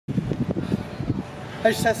I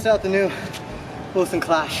just tested out the new Wilson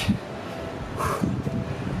Clash.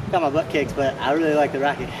 Got my butt kicked, but I really like the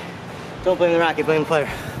racket. Don't blame the racket, blame the player.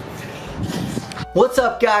 What's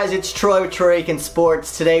up guys, it's Troy with Troy Aiken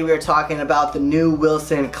Sports. Today we are talking about the new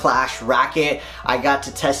Wilson Clash racket. I got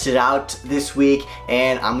to test it out this week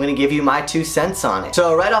and I'm gonna give you my 2 cents on it.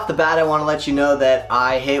 So right off the bat I wanna let you know that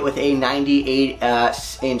I hit with a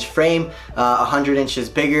 98-inch frame, 100 inches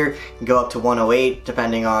bigger. You can go up to 108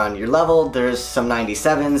 depending on your level. There's some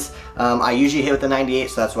 97s. I usually hit with the 98,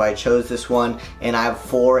 so that's why I chose this one. And I have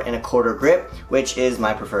 4 1/4 grip, which is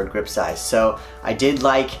my preferred grip size. So I did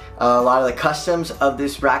like a lot of the customs of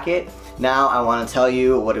this racket. Now I want to tell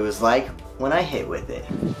you what it was like when I hit with it.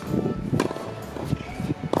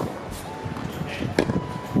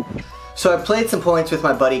 So I played some points with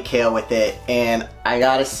my buddy Kale with it, and I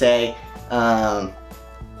gotta say I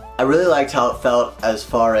really liked how it felt as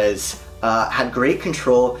far as had great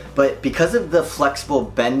control, but because of the flexible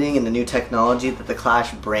bending and the new technology that the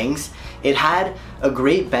Clash brings, it had a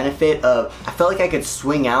great benefit of, I felt like I could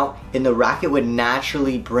swing out and the racket would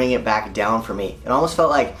naturally bring it back down for me. It almost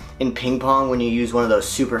felt like in ping pong when you use one of those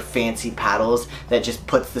super fancy paddles that just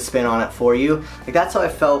puts the spin on it for you. Like that's how I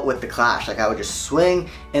felt with the Clash. Like I would just swing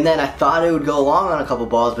and then I thought it would go long on a couple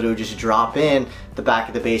balls, but it would just drop in the back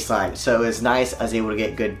of the baseline. So it was nice. I was able to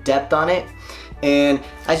get good depth on it. And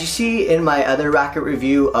as you see in my other racket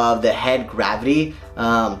review of the head gravity,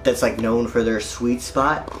 that's like known for their sweet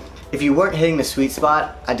spot. If you weren't hitting the sweet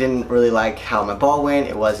spot, I didn't really like how my ball went.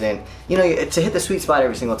 It wasn't, you know, to hit the sweet spot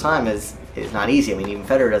every single time is not easy. I mean, even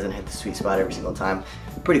Federer doesn't hit the sweet spot every single time.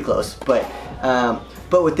 Pretty close, but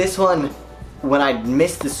with this one, when I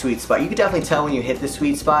missed the sweet spot, you could definitely tell when you hit the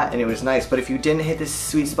sweet spot and it was nice, but if you didn't hit the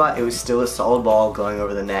sweet spot, it was still a solid ball going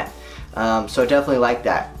over the net. So I definitely like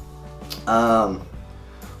that.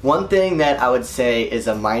 One thing that I would say is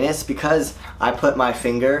a minus, because I put my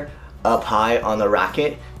finger up high on the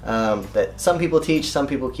racket, that some people teach, some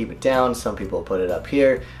people keep it down, some people put it up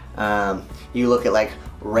here. You look at like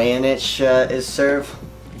Racquet's serve,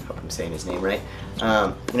 I hope I'm saying his name right.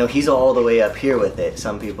 You know, he's all the way up here with it.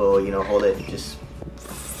 Some people, you know, hold it just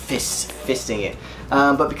fisting it.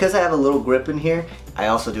 But because I have a little grip in here, I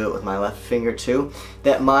also do it with my left finger too,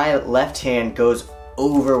 that my left hand goes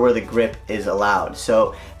over where the grip is allowed.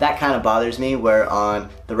 So that kind of bothers me, where on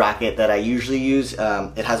the racket that I usually use,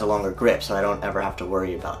 it has a longer grip, so I don't ever have to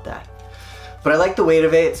worry about that. But I like the weight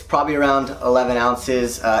of it. It's probably around 11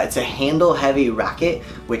 ounces. It's a handle heavy racket,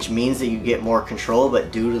 which means that you get more control,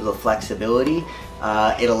 but due to the flexibility,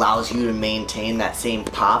 it allows you to maintain that same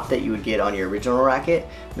pop that you would get on your original racket.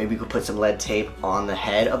 Maybe you could put some lead tape on the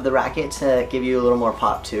head of the racket to give you a little more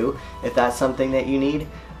pop too, if that's something that you need.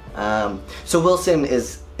 So Wilson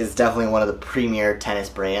is definitely one of the premier tennis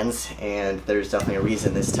brands, and there's definitely a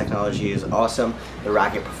reason this technology is awesome. The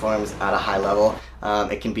racket performs at a high level.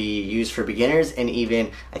 It can be used for beginners, and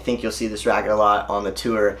even I think you'll see this racket a lot on the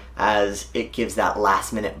tour, as it gives that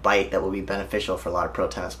last minute bite that will be beneficial for a lot of pro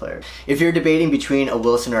tennis players. If you're debating between a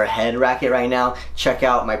Wilson or a head racket right now, check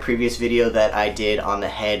out my previous video that I did on the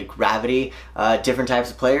head gravity. Different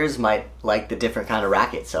types of players might like the different kind of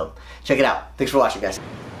racket, so check it out. Thanks for watching, guys.